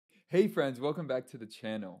Hey friends, welcome back to the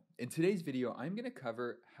channel. In today's video, I'm going to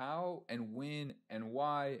cover how and when and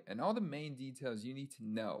why and all the main details you need to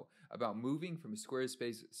know about moving from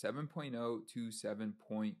Squarespace 7.0 to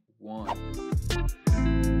 7.1.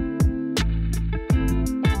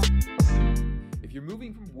 If you're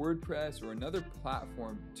moving from WordPress or another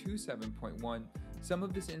platform to 7.1, some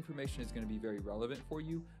of this information is going to be very relevant for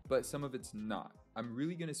you, but some of it's not. I'm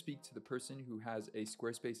really going to speak to the person who has a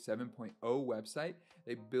Squarespace 7.0 website.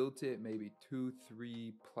 They built it maybe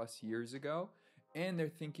 2-3+ years ago, and they're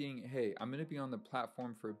thinking, hey, I'm going to be on the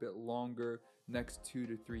platform for a bit longer, next 2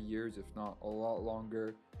 to 3 years, if not a lot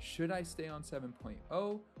longer. Should I stay on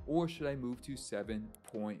 7.0 or should I move to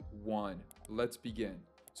 7.1? Let's begin.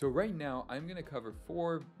 So right now, I'm going to cover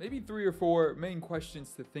maybe 3 or 4 main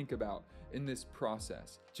questions to think about in this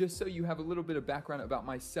process. Just so you have a little bit of background about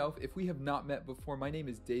myself, if we have not met before, my name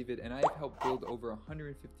is David and I have helped build over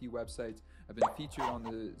 150 websites. I've been featured on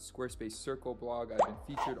the Squarespace Circle blog. I've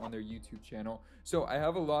been featured on their YouTube channel. So I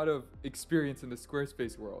have a lot of experience in the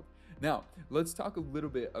Squarespace world. Now, let's talk a little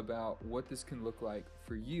bit about what this can look like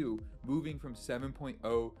for you moving from 7.0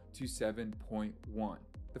 to 7.1.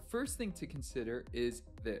 The first thing to consider is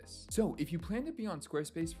this. So if you plan to be on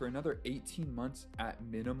Squarespace for another 18 months at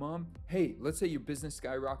minimum, hey, let's say your business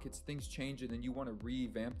skyrockets, things change, and then you want to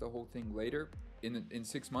revamp the whole thing later in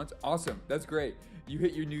 6 months, awesome, that's great. You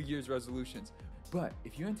hit your New Year's resolutions. But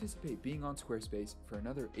if you anticipate being on Squarespace for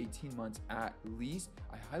another 18 months at least,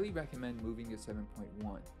 I highly recommend moving to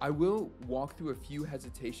 7.1. I will walk through a few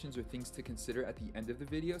hesitations or things to consider at the end of the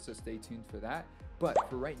video, so stay tuned for that. But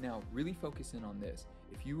for right now, really focus in on this.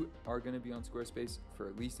 If you are going to be on Squarespace for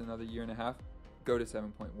at least another 1.5 years, go to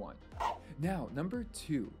 7.1. Now, number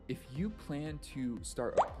 2, if you plan to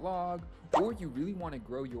start a blog or you really want to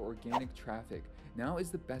grow your organic traffic, now is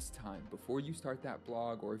the best time before you start that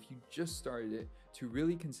blog, or if you just started it, to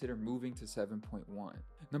really consider moving to 7.1.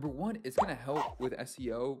 Number 1, it's going to help with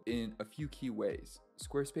SEO in a few key ways.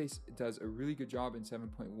 Squarespace does a really good job in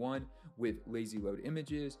 7.1 with lazy load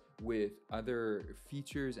images, with other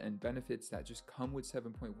features and benefits that just come with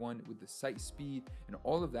 7.1, with the site speed and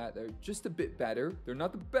all of that. They're just a bit better. They're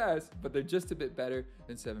not the best, but they're just a bit better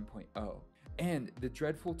than 7.0. And the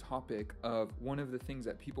dreadful topic of one of the things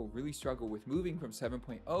that people really struggle with moving from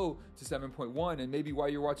 7.0 to 7.1, and maybe why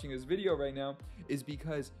you're watching this video right now, is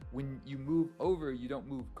because when you move over, you don't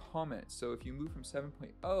move comments. So if you move from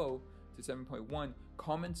 7.0 to 7.1,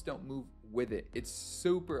 comments don't move with it. It's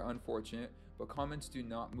super unfortunate, but comments do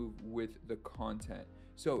not move with the content.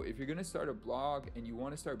 So if you're going to start a blog and you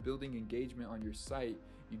want to start building engagement on your site,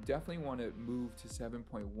 you definitely want to move to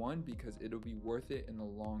 7.1 because it'll be worth it in the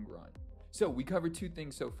long run. So we covered 2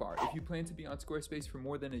 things so far. If you plan to be on Squarespace for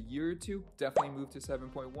more than a year or 2, definitely move to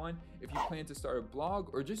 7.1. If you plan to start a blog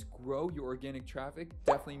or just grow your organic traffic,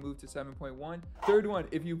 definitely move to 7.1. Third one,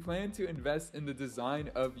 if you plan to invest in the design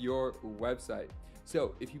of your website.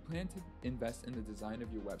 So if you plan to invest in the design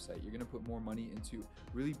of your website, you're gonna put more money into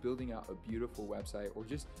really building out a beautiful website or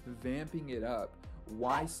just vamping it up.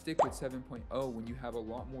 Why stick with 7.0 when you have a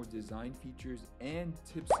lot more design features and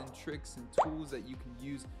tips and tricks and tools that you can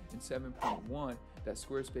use in 7.1 that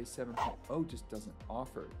Squarespace 7.0 just doesn't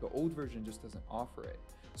offer? The old version just doesn't offer it.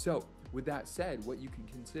 So with that said, what you can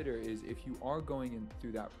consider is, if you are going in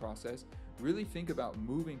through that process, really think about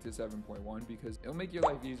moving to 7.1 because it'll make your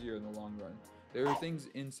life easier in the long run. There are things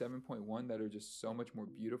in 7.1 that are just so much more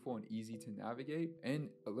beautiful and easy to navigate and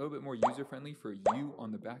a little bit more user-friendly for you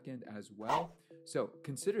on the back end as well. So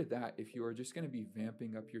consider that if you are just going to be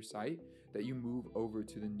vamping up your site, that you move over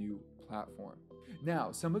to the new platform.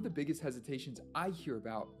 Now, some of the biggest hesitations I hear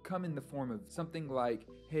about come in the form of something like,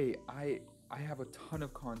 hey, I have a ton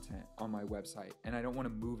of content on my website and I don't want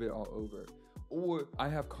to move it all over. Or I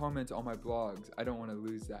have comments on my blogs, I don't want to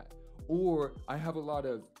lose that. Or I have a lot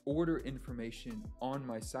of order information on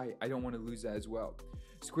my site, I don't want to lose that as well.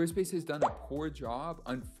 Squarespace has done a poor job,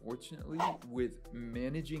 unfortunately, with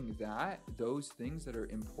managing those things that are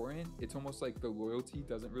important. It's almost like the loyalty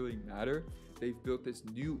doesn't really matter. They've built this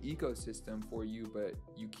new ecosystem for you, but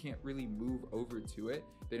you can't really move over to it.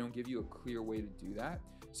 They don't give you a clear way to do that.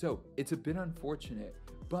 So it's a bit unfortunate,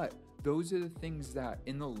 but those are the things that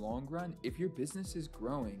in the long run, if your business is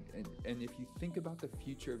growing and if you think about the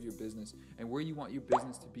future of your business and where you want your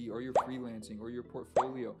business to be, or your freelancing or your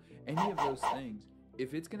portfolio, any of those things,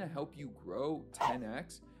 if it's going to help you grow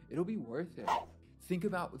 10x, it'll be worth it. Think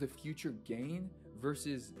about the future gain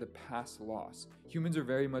versus the past loss. Humans are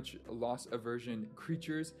very much loss aversion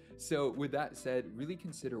creatures. So with that said, really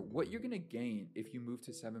consider what you're gonna gain if you move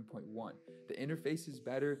to 7.1. The interface is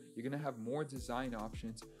better, you're gonna have more design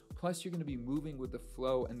options, plus you're gonna be moving with the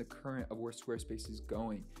flow and the current of where Squarespace is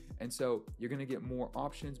going. And so you're going to get more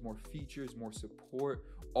options, more features, more support,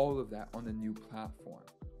 all of that on the new platform.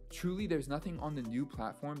 Truly, there's nothing on the new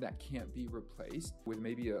platform that can't be replaced with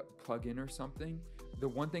maybe a plugin or something. The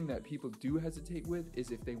one thing that people do hesitate with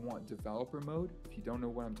is if they want developer mode. If you don't know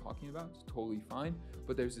what I'm talking about, it's totally fine.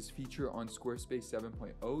 But there's this feature on Squarespace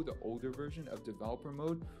 7.0, the older version of developer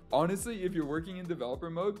mode. Honestly, if you're working in developer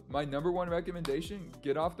mode, my number one recommendation,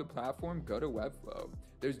 get off the platform, go to Webflow.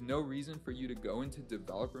 There's no reason for you to go into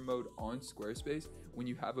developer mode on Squarespace when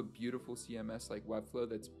you have a beautiful CMS like Webflow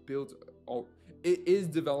that's built all. It is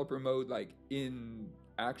developer mode like in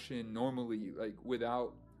action normally, like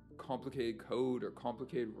without complicated code or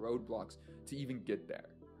complicated roadblocks to even get there.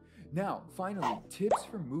 Now, finally, tips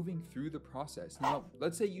for moving through the process. Now,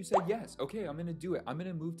 let's say you say, yes, okay, I'm gonna do it. I'm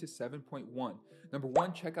gonna move to 7.1. Number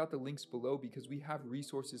one, check out the links below because we have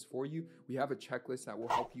resources for you. We have a checklist that will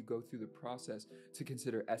help you go through the process to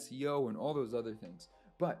consider SEO and all those other things.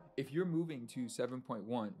 But if you're moving to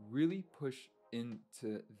 7.1, really push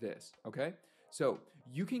into this, okay? So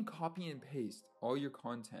you can copy and paste all your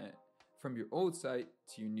content from your old site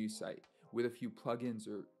to your new site with a few plugins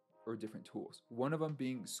or different tools. One of them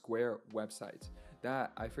being Square websites.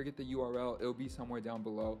 That, I forget the URL, it'll be somewhere down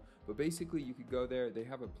below. But basically you could go there, they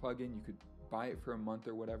have a plugin, you could buy it for a month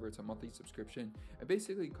or whatever, it's a monthly subscription, and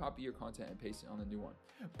basically copy your content and paste it on the new one.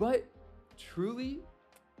 But truly,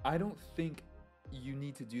 I don't think you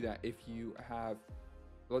need to do that if you have,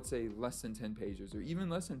 let's say, less than 10 pages or even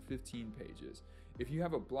less than 15 pages. If you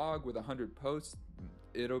have a blog with 100 posts,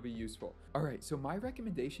 it'll be useful. All right, so my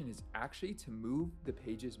recommendation is actually to move the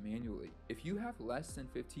pages manually. If you have less than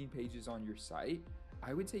 15 pages on your site,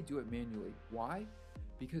 I would say do it manually. Why?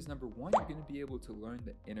 Because number one, you're gonna be able to learn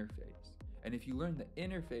the interface. And if you learn the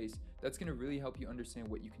interface, that's gonna really help you understand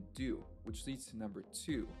what you can do, which leads to number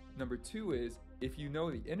two. Number two is, if you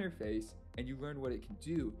know the interface and you learn what it can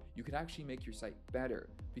do, you can actually make your site better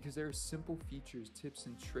because there are simple features, tips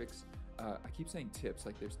and tricks. I keep saying tips,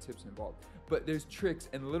 like there's tips involved, but there's tricks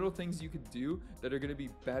and little things you could do that are gonna be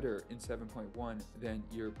better in 7.1 than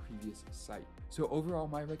your previous site. So overall,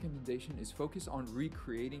 my recommendation is focus on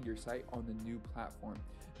recreating your site on the new platform.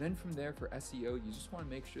 Then from there, for SEO, you just wanna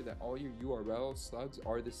make sure that all your URL slugs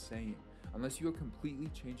are the same. Unless you are completely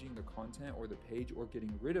changing the content or the page or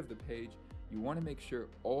getting rid of the page, you wanna make sure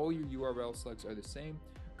all your URL slugs are the same.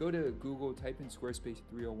 Go to Google, type in Squarespace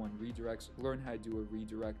 301 redirects, learn how to do a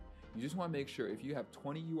redirect. You just want to make sure if you have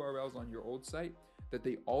 20 URLs on your old site, that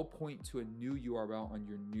they all point to a new URL on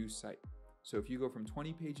your new site. So if you go from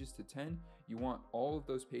 20 pages to 10, you want all of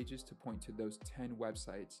those pages to point to those 10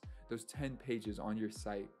 websites, those 10 pages on your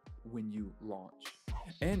site when you launch.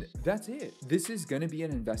 And that's it. This is going to be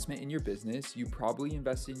an investment in your business. You probably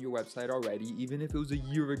invested in your website already, even if it was a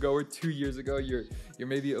year ago or 2 years ago. You're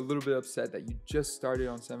maybe a little bit upset that you just started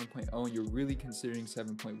on 7.0 and you're really considering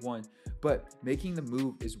 7.1, but making the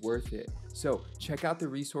move is worth it. So check out the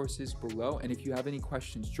resources below, and if you have any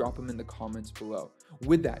questions, drop them in the comments below.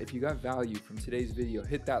 With that, if you got value from today's video,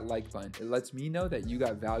 hit that like button. It lets me know that you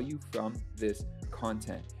got value from this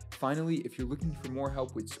content. Finally, if you're looking for more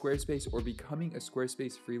help with Squarespace or becoming a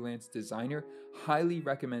Squarespace freelance designer, highly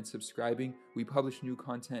recommend subscribing. We publish new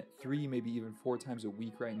content 3, maybe even 4 times a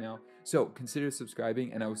week right now. So consider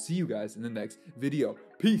subscribing, and I will see you guys in the next video.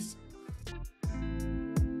 Peace.